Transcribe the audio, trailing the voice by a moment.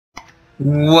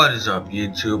What is up,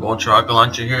 YouTube? Ultra Rocket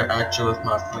Launcher here at you with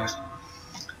my first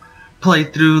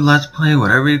playthrough, let's play,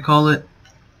 whatever you call it.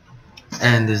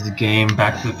 And this is the game,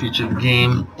 Back to the Future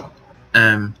game.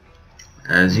 And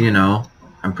as you know,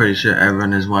 I'm pretty sure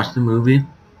everyone has watched the movie.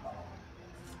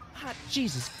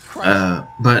 Jesus Christ.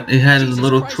 But it had a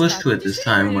little twist to it this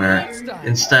time where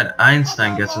instead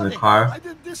Einstein gets in the car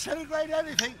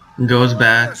and goes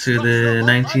back to the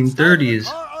 1930s.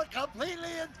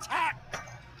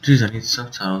 Jeez, I need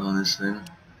subtitles on this thing.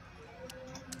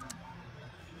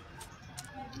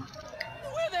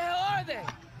 Where the hell are they?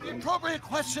 The appropriate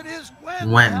question is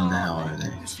when the hell are they?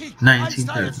 1930s.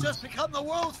 Einstein has just become the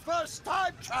world's first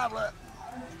time traveler.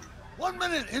 1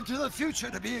 minute into the future,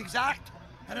 to be exact,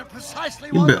 and at precisely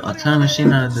You built a time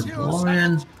machine out of the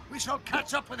DeLorean. We shall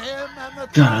catch up with him and the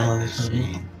God, I time love this movie.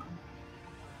 machine.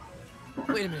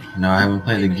 Wait a minute. No, I haven't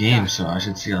played Wait the a minute, game, Doc. so I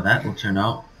should see how that will turn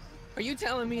out. Are you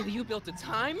telling me that you built a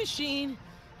time machine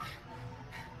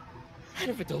out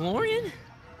of a DeLorean?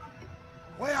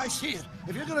 The way I see it,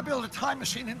 if you're going to build a time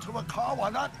machine into a car, why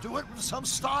not do it with some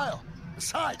style?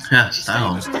 Besides, Yeah, the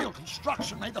style. stainless steel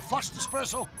construction made the flux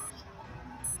dispersal.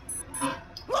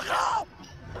 Look out!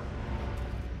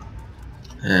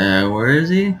 Where is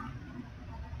he?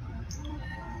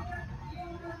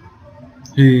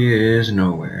 He is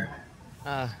nowhere.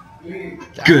 Doc?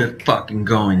 Good fucking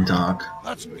going, Doc.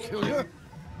 That's peculiar.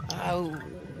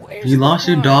 Where's You the lost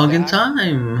your car, dog in Doc?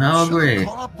 time. How Should've great.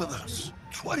 caught up with us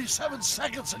 27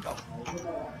 seconds ago.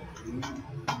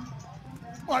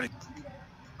 Marty,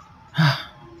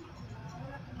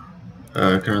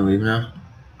 Can I leave now?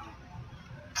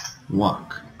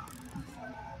 Walk.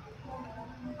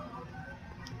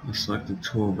 I select the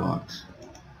toolbox.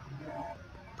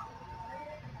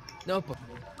 Notebook.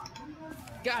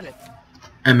 Got it.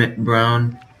 Emmett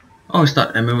Brown. I always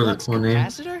thought Emmett was a Flux cool name.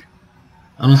 capacitor?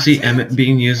 I don't see Emmett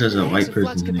being used as a It's white a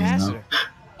flux person's name, though. capacitor.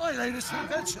 my latest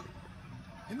invention.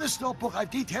 In this notebook,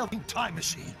 I've detailed a time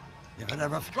machine. If it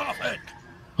ever profit.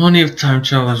 Only if time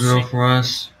travel is real for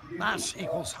us. Mass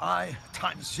equals I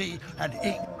times Z and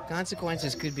E.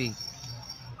 Consequences could be.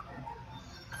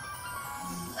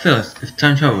 Feel if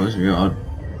time travel was real,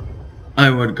 I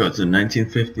would go to the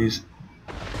 1950s.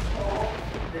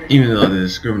 Even though the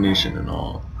discrimination and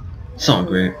all. It's all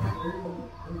great.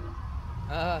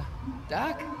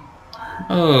 Doc?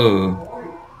 Oh.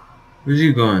 Where's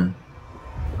you going?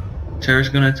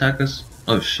 Terrorists gonna attack us?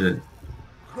 Oh shit.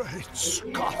 Great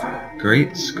Scott.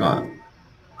 Great Scott.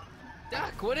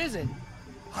 Doc, what is it?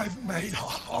 I've made a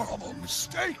horrible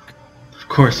mistake. Of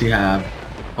course you have.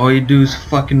 All you do is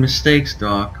fucking mistakes,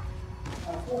 Doc.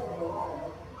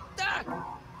 Doc!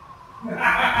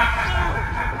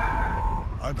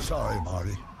 I'm sorry,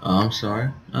 Marty. Oh, I'm sorry.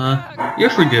 You're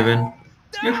forgiven.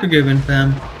 You're forgiven,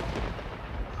 fam.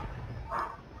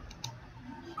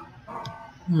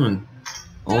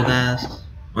 Old ass.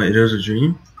 Wait, there's a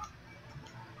dream?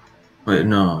 Wait,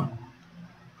 no.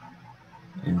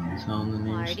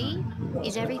 Marty,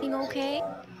 is everything okay?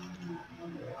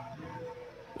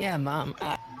 Yeah, Mom.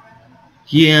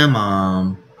 Yeah,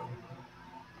 Mom.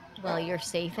 Well, you're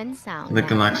safe and sound.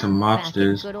 Looking now, like some back in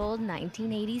mobsters. good old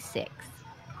 1986.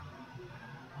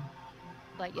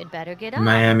 But you'd better get up.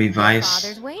 Miami Your Vice.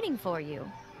 father's waiting for you.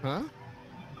 Huh? Are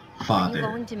you Father.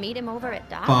 going to meet him over at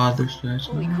Doc's? Father stretch.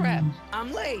 Holy crap.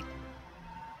 I'm late.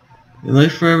 You're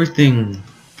late for everything,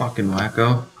 fucking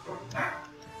wacko.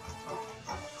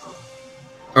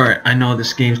 Alright, I know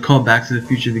this game's called Back to the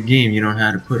Future the game. You don't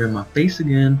have to put it in my face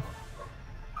again.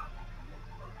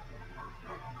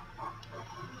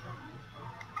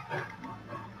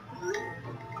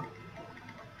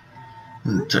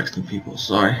 I'm texting people,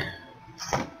 sorry.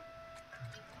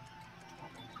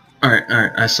 Alright,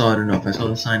 I saw it enough. I saw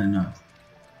the sign enough.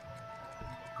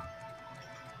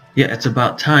 Yeah, it's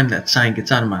about time that sign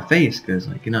gets out of my face, cause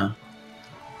like, you know.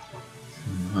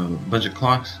 A bunch of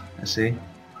clocks, I see.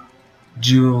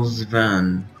 Jules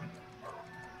Verne.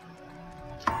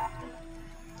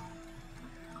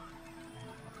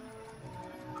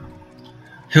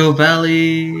 Hill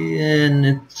Valley, and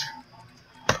it's...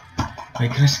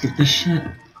 Wait, can I skip this shit?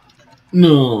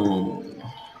 No.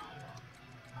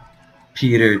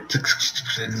 Peter...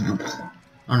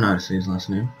 I don't know how to say his last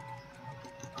name.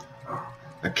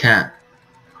 A cat.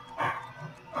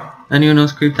 Anyone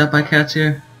else creeped out by cats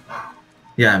here?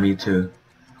 Yeah, me too.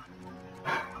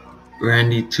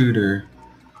 Randy Tudor.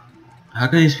 How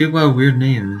can these people have weird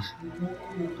names?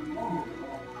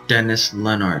 Dennis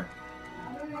Lennart.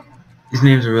 These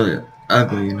names are really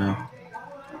ugly, you know.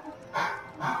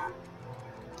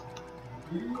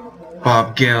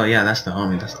 Bob Gale, yeah, that's the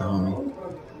homie, that's the homie.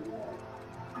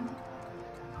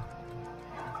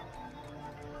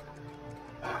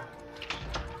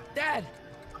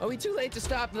 Are we too late to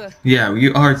stop the Yeah,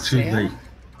 you are too sale? late.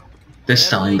 They're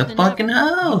selling the fucking You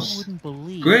house. wouldn't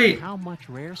believe Great. how much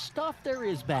rare stuff there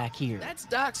is back here. That's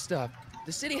Doc's stuff.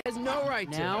 The city has no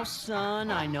right to. Now, son,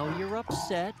 I know you're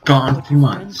upset, Gone but for your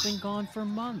friend's months. been gone for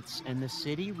months, and the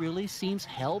city really seems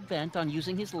hell-bent on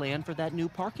using his land for that new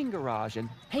parking garage. And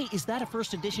hey, is that a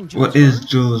first edition Jules What is Verne?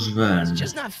 Jules Verne? It's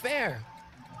just not fair.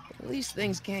 At least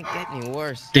things can't get any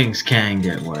worse. Things can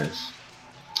get worse.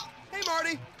 Hey,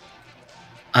 Marty.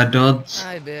 Adults.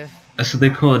 Hi, Biff. That's what they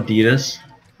call Adidas.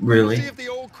 Really? See if the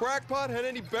old crackpot had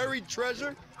any buried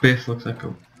treasure. Biff looks like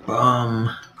a bum.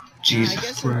 I Jesus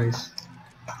guess so. Christ.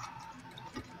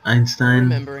 Einstein.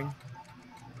 Remembering.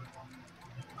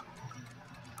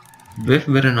 Biff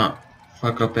better not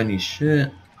fuck up any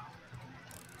shit.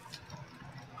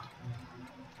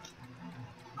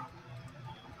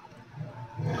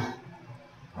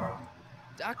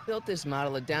 Doc built this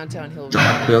model of downtown Hill.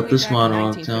 Doc built this way back in model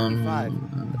of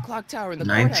 1955. The clock tower in the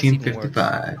courthouse even works.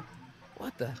 1955.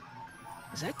 What the?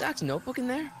 Is that Doc's notebook in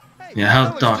there? Yeah,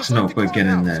 how'd Doc's notebook get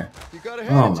in there?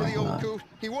 Oh my god. god.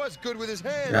 He was good with his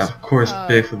hands. Yeah, of course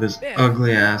Biff with his Biff.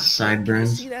 ugly ass Can you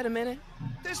sideburns. see that a minute?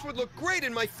 This would look great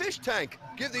in my fish tank.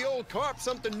 Give the old carp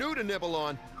something new to nibble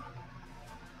on.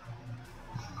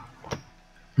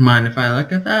 Mind if I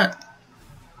look at that?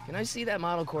 Can I see that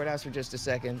model courthouse for just a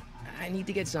second? I need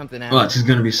to get something out. Well, she's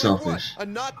gonna be Like selfish. what? A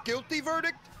not guilty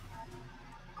verdict?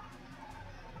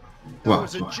 That What?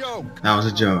 was a joke. That was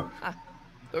a joke.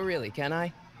 But really, can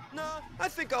I? No, I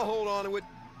think I'll hold on to it.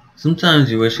 Sometimes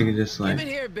you wish you could just Give it like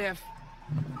here, Biff.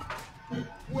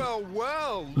 Well,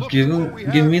 look give at what we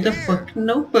give have me the here. fucking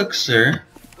notebook, sir.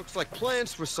 Looks like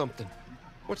plans for something.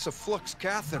 What's a flux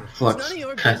catheter? It's Flux none of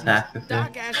your business. catheter.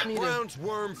 Doc asked me to. Brown's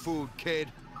worm food, kid.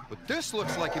 But this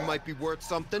looks like it might be worth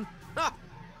something. Ha!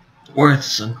 Worth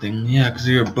something, yeah, because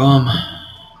you're a bum.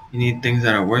 You need things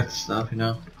that are worth stuff, you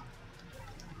know.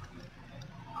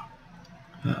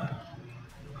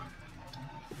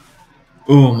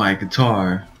 Oh, my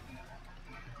guitar.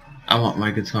 I want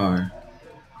my guitar.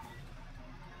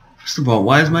 First of all,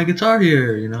 why is my guitar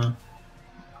here, you know?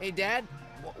 Hey, Dad.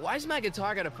 Why's my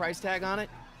guitar got a price tag on it?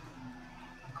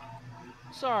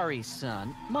 Sorry,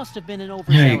 son. Must have been an Yeah,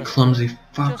 overzealous. you clumsy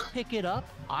fuck. Just pick it up.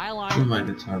 I'll Give iron my it.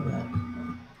 guitar back.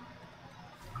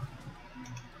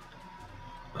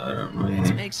 I don't Let's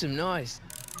really... make some noise.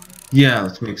 Yeah,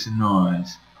 let's make some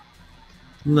noise.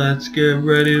 Let's get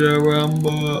ready to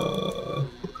rumble.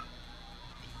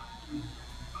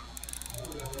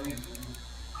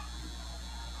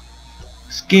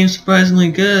 This game's surprisingly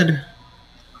good.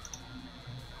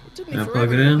 It took me Can I forever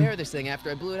plug it to in? repair this thing after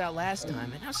I blew it out last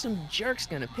time, and now some jerk's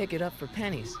gonna pick it up for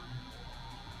pennies.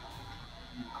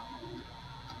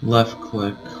 Left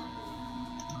click.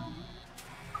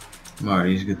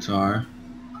 Marty's guitar.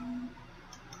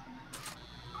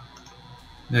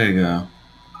 There you go.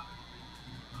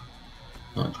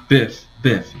 Oh, it's Biff.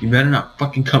 Biff, you better not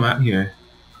fucking come out here.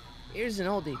 Here's an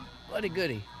oldie, but a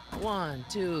goodie. 1,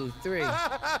 2, 3.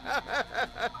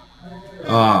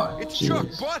 Oh, It's Chuck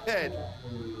jeez. Butthead.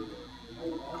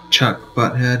 Chuck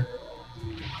Butthead.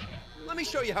 Let me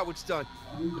show you how it's done.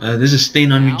 There's a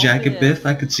stain on your Now, jacket, Biff.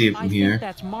 I could see it I from think here.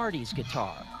 that's Marty's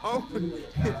guitar. Oh,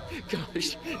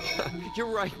 gosh. You're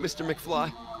right, Mr.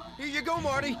 McFly. Here you go,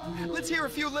 Marty. Let's hear a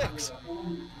few licks.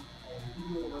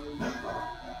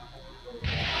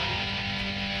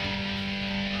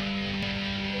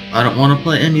 I don't want to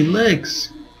play any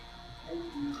licks.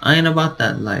 I ain't about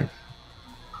that life.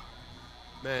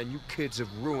 Man, you kids have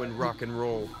ruined rock and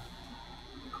roll.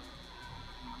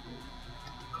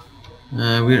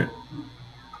 We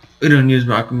don't use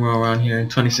rock and roll around here in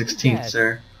 2016, Dad.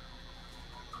 sir.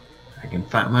 I can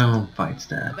fight my own fights,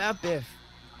 Dad. About Biff.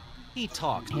 He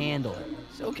talks. Handle it.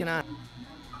 So can I.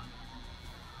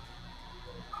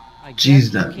 I Jeez, guess you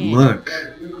that can. look.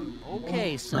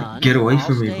 Okay, son. get away I'll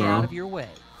from me, stay bro. out of your way.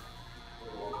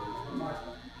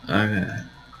 Okay,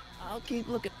 I'll keep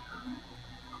looking.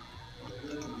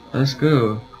 let's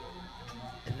go.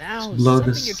 And now, Blow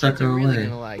something this your kids sucker are really away.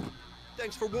 gonna like.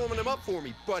 Thanks for warming him up for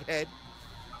me, butthead.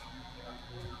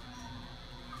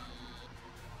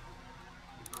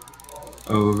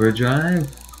 Overdrive.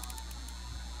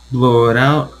 Blow it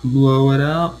out. Blow it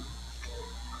out.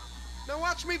 Now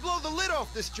watch me blow the lid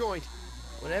off this joint.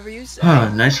 Whatever you say.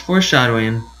 Ah, nice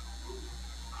foreshadowing.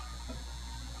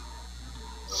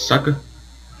 Sucker.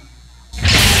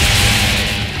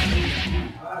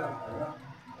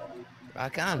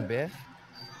 Rock on, Biff.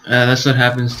 That's what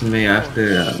happens to me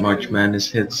after March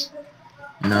Madness hits.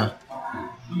 You know?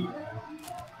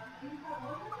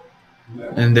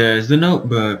 And there's the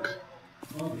notebook.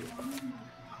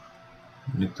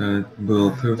 The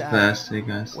bulletproof vest, hey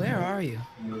guys. Where are you?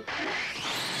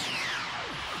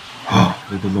 Oh,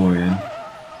 the DeLorean.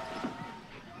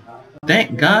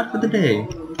 Thank God for the day.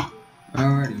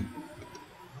 Alrighty.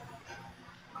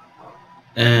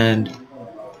 And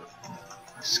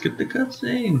skip the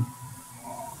cutscene.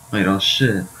 Wait, oh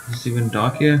shit. Is it even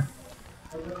dark here?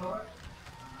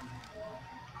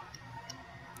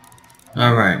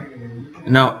 Alright.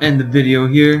 And I'll end the video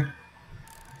here.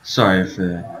 Sorry if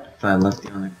I left you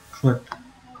on a clip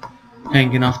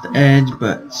hanging off the edge,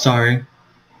 but sorry.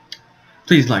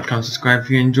 Please like, comment, subscribe if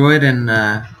you enjoyed, and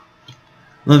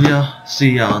love y'all.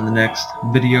 See y'all in the next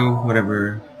video,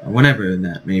 whenever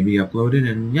that may be uploaded,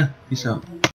 and yeah, peace out.